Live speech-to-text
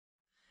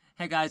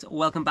Hey guys,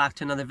 welcome back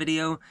to another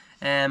video.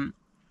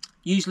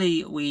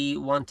 Usually we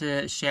want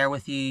to share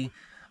with you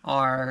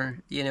our,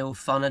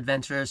 fun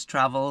adventures,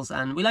 travels,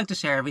 and we like to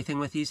share everything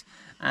with you.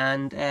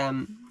 And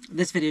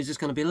this video is just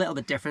going to be a little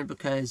bit different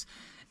because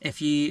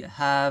if you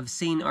have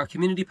seen our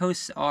community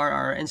posts or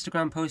our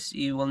Instagram posts,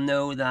 you will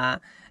know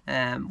that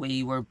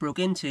we were broke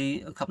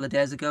into a couple of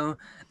days ago,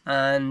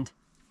 and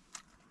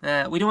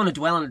we don't want to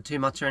dwell on it too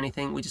much or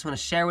anything. We just want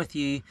to share with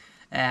you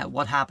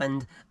what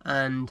happened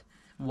and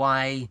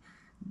why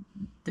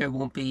there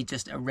won't be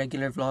just a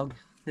regular vlog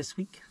this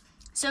week.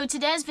 So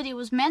today's video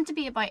was meant to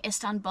be about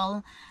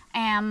Istanbul,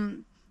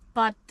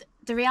 but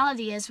the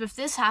reality is with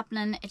this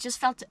happening, it just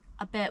felt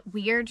a bit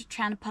weird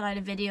trying to put out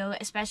a video,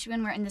 especially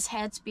when we're in this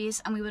headspace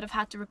and we would have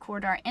had to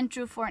record our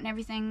intro for it and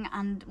everything.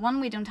 And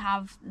one, we don't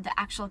have the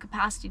actual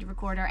capacity to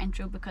record our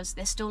intro because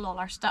they stole all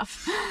our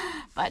stuff,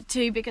 but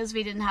two, because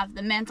we didn't have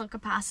the mental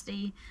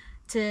capacity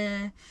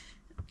to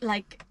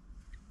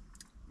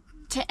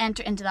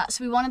enter into that.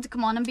 So we wanted to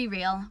come on and be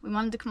real. We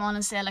wanted to come on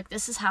and say, like,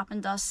 this has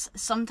happened to us.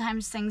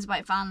 Sometimes things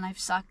about van life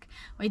suck.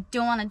 We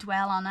don't want to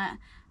dwell on it,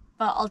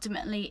 but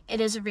ultimately it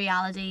is a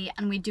reality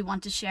and we do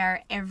want to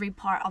share every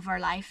part of our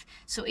life.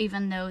 So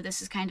even though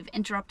this is kind of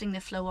interrupting the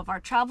flow of our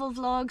travel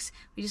vlogs,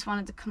 we just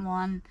wanted to come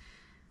on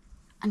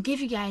and give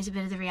you guys a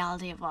bit of the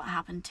reality of what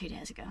happened 2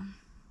 days ago.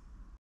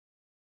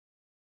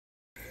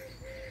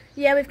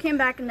 Yeah, we've came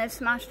back and they've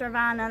smashed our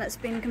van and it's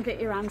been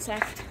completely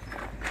ransacked.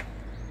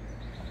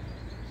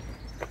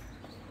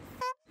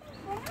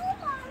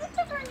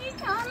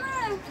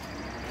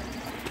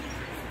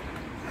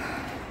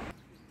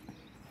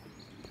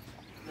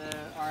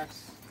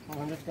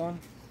 Gone.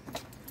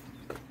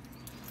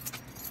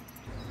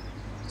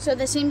 So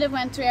they seem to have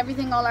went through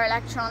everything, all our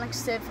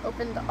electronics. They've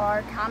opened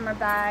our camera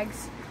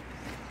bags.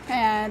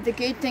 The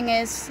good thing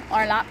is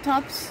our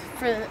laptops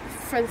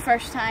for the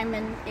first time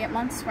in 8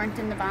 months weren't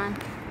in the van.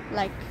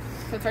 Like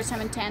for the first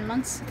time in 10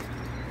 months.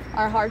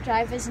 Our hard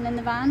drive isn't in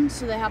the van,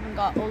 so they haven't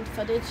got old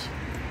footage.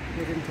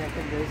 They didn't take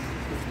it, this.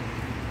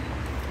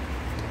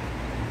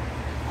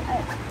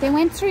 They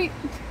went through.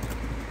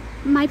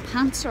 My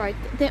pants are out.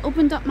 They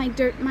opened up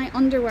my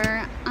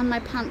underwear, and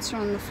my pants are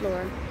on the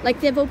floor. Like,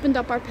 they've opened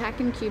up our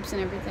packing cubes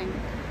and everything.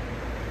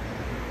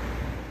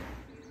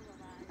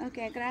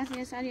 Okay,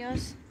 gracias,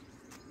 adios.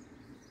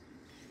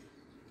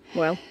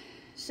 Well.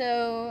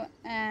 So,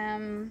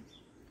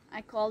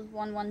 I called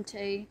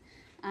 112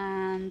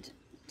 and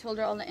told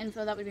her all the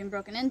info that we'd been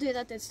broken into,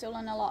 that they'd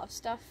stolen a lot of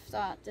stuff,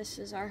 that this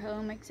is our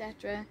home,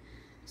 etc.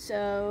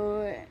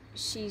 So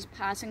she's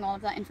passing all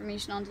of that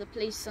information on to the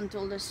police and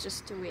told us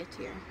just to wait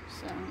here.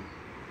 So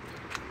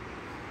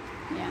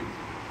yeah,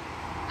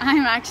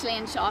 I'm actually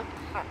in shock.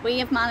 We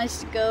have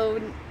managed to go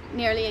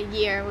nearly a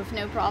year with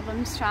no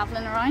problems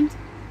traveling around,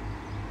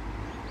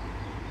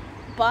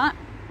 but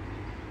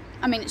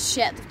I mean, it's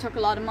shit. They took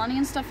a lot of money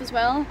and stuff as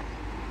well,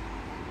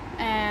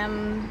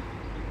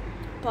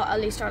 but at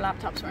least our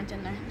laptops weren't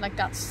in there. Like,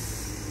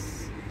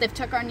 they've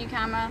took our new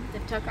camera,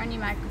 they've took our new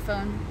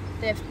microphone,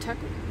 they've took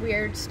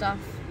weird stuff.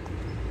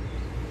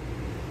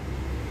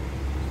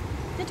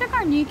 They took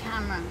our new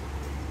camera.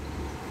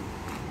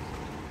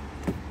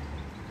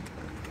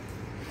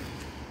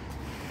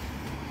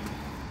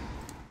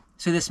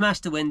 So they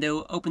smashed the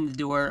window, opened the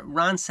door,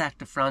 ransacked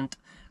the front,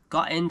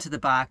 got into the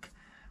back,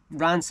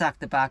 ransacked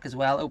the back as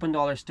well, opened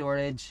all our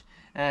storage,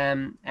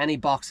 any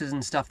boxes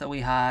and stuff that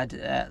we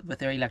had with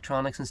their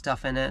electronics and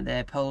stuff in it,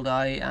 they pulled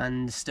out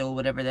and stole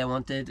whatever they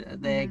wanted.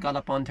 They got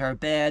up onto our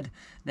bed,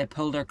 they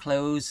pulled our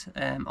clothes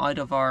out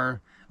of our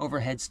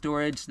overhead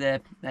storage.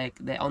 They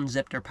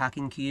unzipped our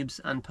packing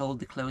cubes and pulled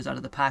the clothes out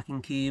of the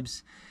packing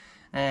cubes.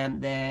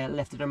 They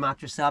lifted our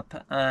mattress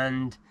up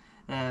and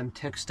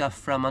took stuff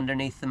from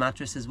underneath the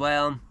mattress as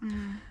well.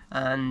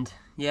 And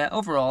yeah,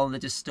 overall they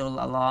just stole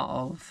a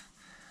lot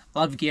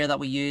of gear that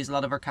we use, a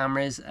lot of our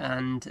cameras,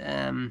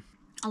 and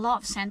a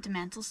lot of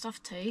sentimental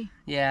stuff too.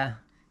 Yeah.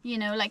 You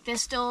know, like they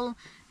stole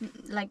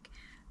like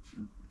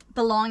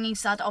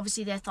belongings that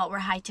obviously they thought were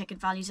high ticket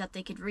values that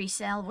they could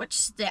resell,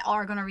 which they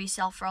are going to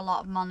resell for a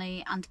lot of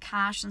money and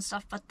cash and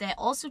stuff, but they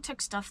also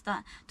took stuff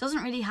that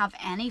doesn't really have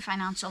any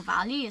financial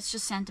value. It's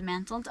just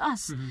sentimental to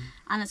us.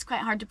 And it's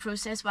quite hard to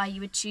process why you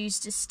would choose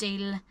to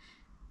steal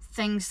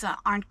things that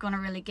aren't going to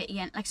really get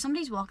you in. Like,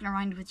 somebody's walking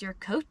around with your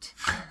coat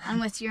and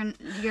with your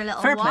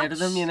little fair watch. Play to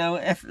them, you know.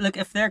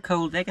 If they're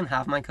cold, they can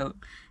have my coat.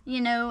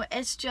 You know,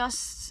 it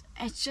just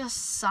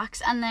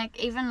sucks. And like,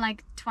 even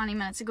like 20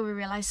 minutes ago we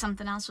realised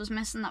something else was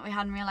missing that we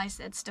hadn't realised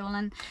they'd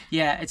stolen.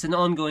 Yeah, it's an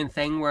ongoing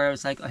thing where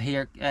it's like, oh,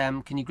 here,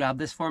 can you grab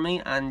this for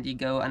me? And you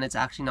go and it's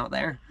actually not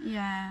there.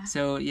 Yeah.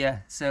 So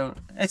yeah, so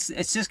it's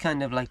just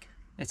kind of like,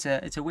 it's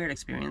a weird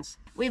experience.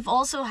 We've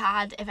also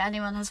had, if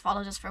anyone has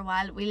followed us for a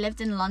while, we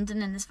lived in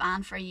London in this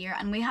van for a year,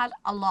 and we had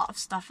a lot of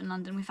stuff in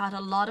London. We've had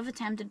a lot of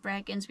attempted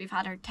break-ins, we've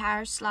had our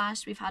tires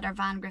slashed, we've had our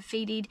van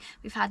graffitied,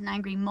 we've had an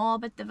angry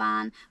mob at the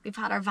van, we've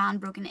had our van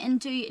broken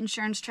into,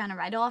 insurance trying to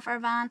write off our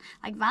van.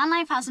 Like, van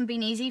life hasn't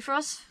been easy for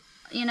us,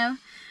 you know,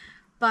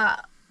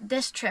 but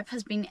this trip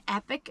has been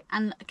epic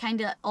and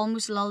kind of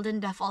almost lulled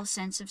into a false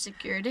sense of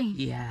security.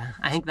 Yeah,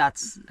 I think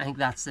that's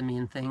the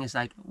main thing, is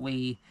like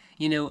we,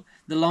 you know,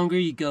 the longer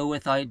you go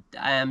without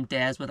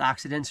days with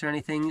accidents or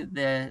anything,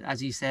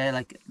 as you say,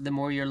 like the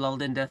more you're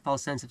lulled into a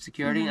false sense of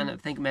security. And I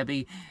think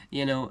maybe,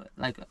 you know,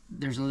 like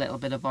there's a little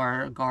bit of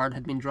our guard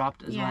had been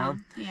dropped as well.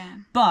 Yeah.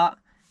 But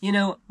you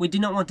know, we do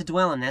not want to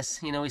dwell on this.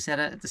 You know, we said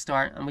it at the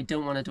start, and we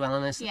don't want to dwell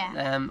on this.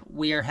 Yeah.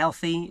 We are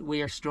healthy.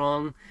 We are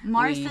strong.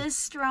 Martha's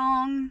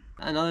strong.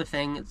 Another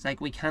thing, it's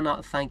like we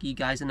cannot thank you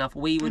guys enough.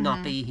 We would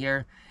not be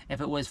here if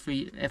it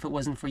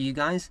wasn't for you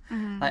guys.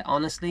 Like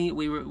honestly,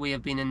 we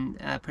have been in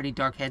a pretty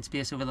dark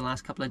headspace over the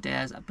last couple of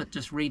days. But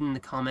just reading the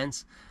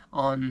comments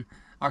on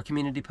our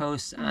community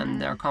posts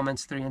and our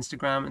comments through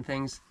Instagram and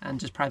things, and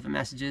just private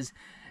messages,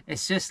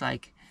 it's just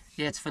like,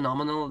 yeah, it's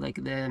phenomenal.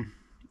 Like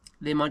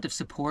the amount of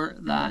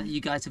support that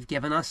you guys have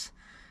given us,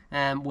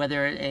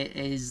 whether it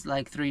is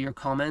like through your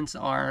comments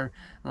or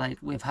like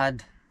we've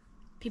had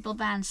people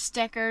buying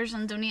stickers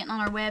and donating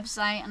on our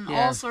website and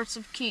all sorts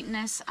of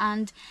cuteness,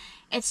 and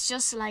it's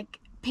just like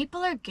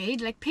people are good.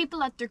 Like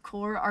people at their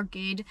core are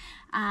good,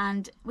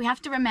 and we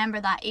have to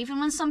remember that even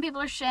when some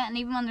people are shit and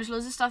even when there's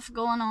loads of stuff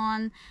going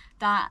on,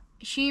 that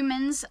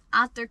humans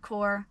at their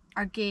core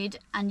are good,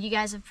 and you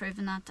guys have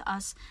proven that to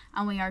us,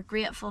 and we are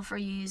grateful for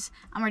yous,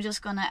 and we're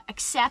just gonna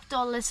accept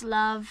all this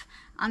love,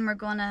 and we're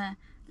gonna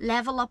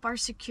level up our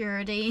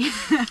security.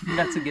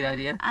 That's a good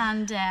idea.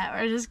 And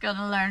we're just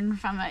gonna learn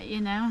from it,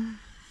 you know.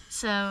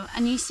 So a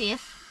new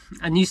safe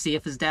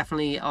is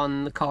definitely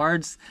on the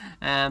cards,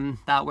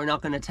 that we're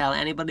not going to tell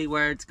anybody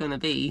where it's going to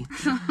be.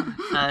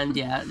 And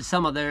yeah,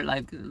 some other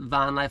like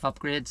van life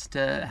upgrades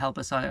to help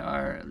us out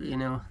are, you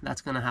know,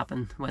 that's going to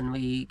happen when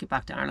we get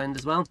back to Ireland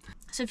as well.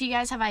 So if you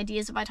guys have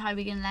ideas about how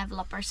we can level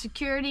up our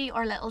security,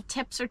 or little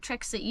tips or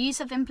tricks that you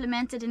have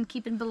implemented in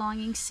keeping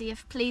belongings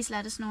safe, please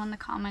let us know in the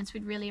comments.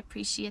 We'd really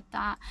appreciate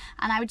that.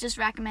 And I would just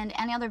recommend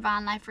any other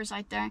van lifers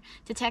out there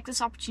to take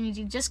this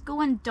opportunity, just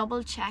go and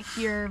double check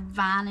your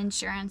van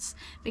insurance,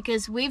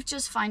 because we've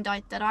just found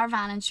out that our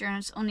van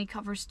insurance only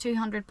covers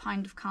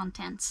 £200 of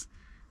contents.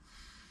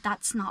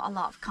 That's not a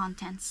lot of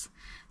contents.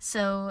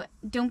 So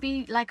don't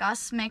be like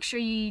us. Make sure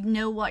you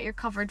know what you're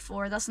covered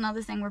for. That's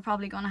another thing we're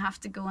probably going to have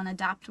to go and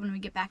adapt when we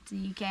get back to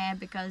the UK,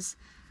 because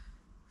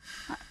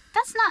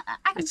that's not...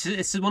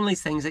 It's one of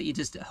these things that you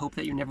just hope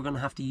that you're never going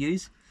to have to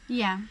use.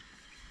 Yeah.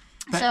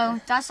 But,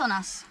 so that's on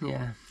us.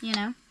 Yeah. You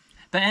know?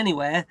 But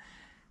anyway,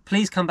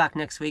 please come back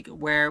next week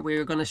where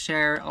we're going to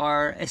share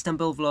our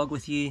Istanbul vlog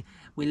with you.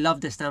 We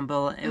loved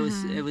Istanbul. It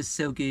was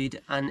so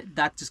good, and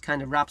that just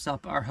kind of wraps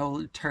up our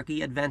whole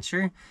Turkey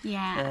adventure.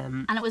 Yeah,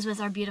 and it was with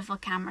our beautiful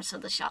camera, so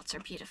the shots are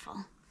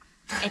beautiful.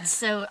 It's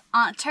so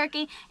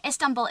Turkey,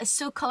 Istanbul is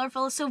so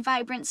colourful, so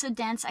vibrant, so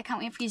dense. I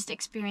can't wait for you to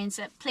experience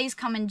it. Please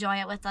come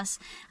enjoy it with us,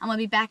 and we'll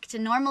be back to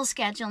normal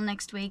schedule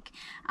next week,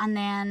 and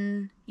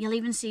then you'll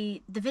even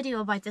see the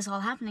video about this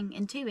all happening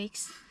in 2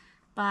 weeks.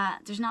 But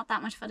there's not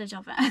that much footage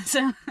of it.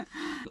 So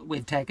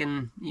we've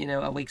taken, you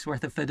know, a week's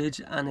worth of footage,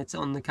 and it's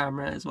on the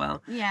camera as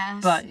well. Yeah.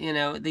 But, you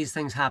know, these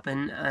things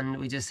happen, and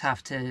we just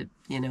have to,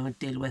 you know,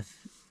 deal with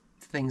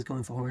things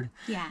going forward.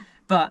 Yeah.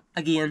 But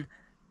again,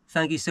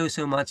 thank you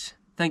so much.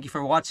 Thank you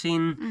for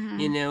watching.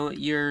 You know,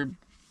 your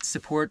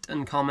support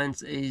and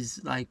comments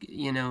is like,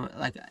 you know,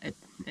 like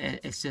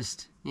it's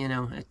just, you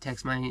know, it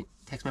takes my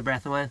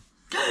breath away.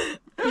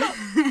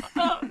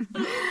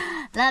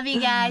 Love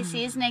you guys.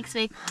 See you next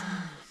week.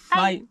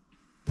 Bye.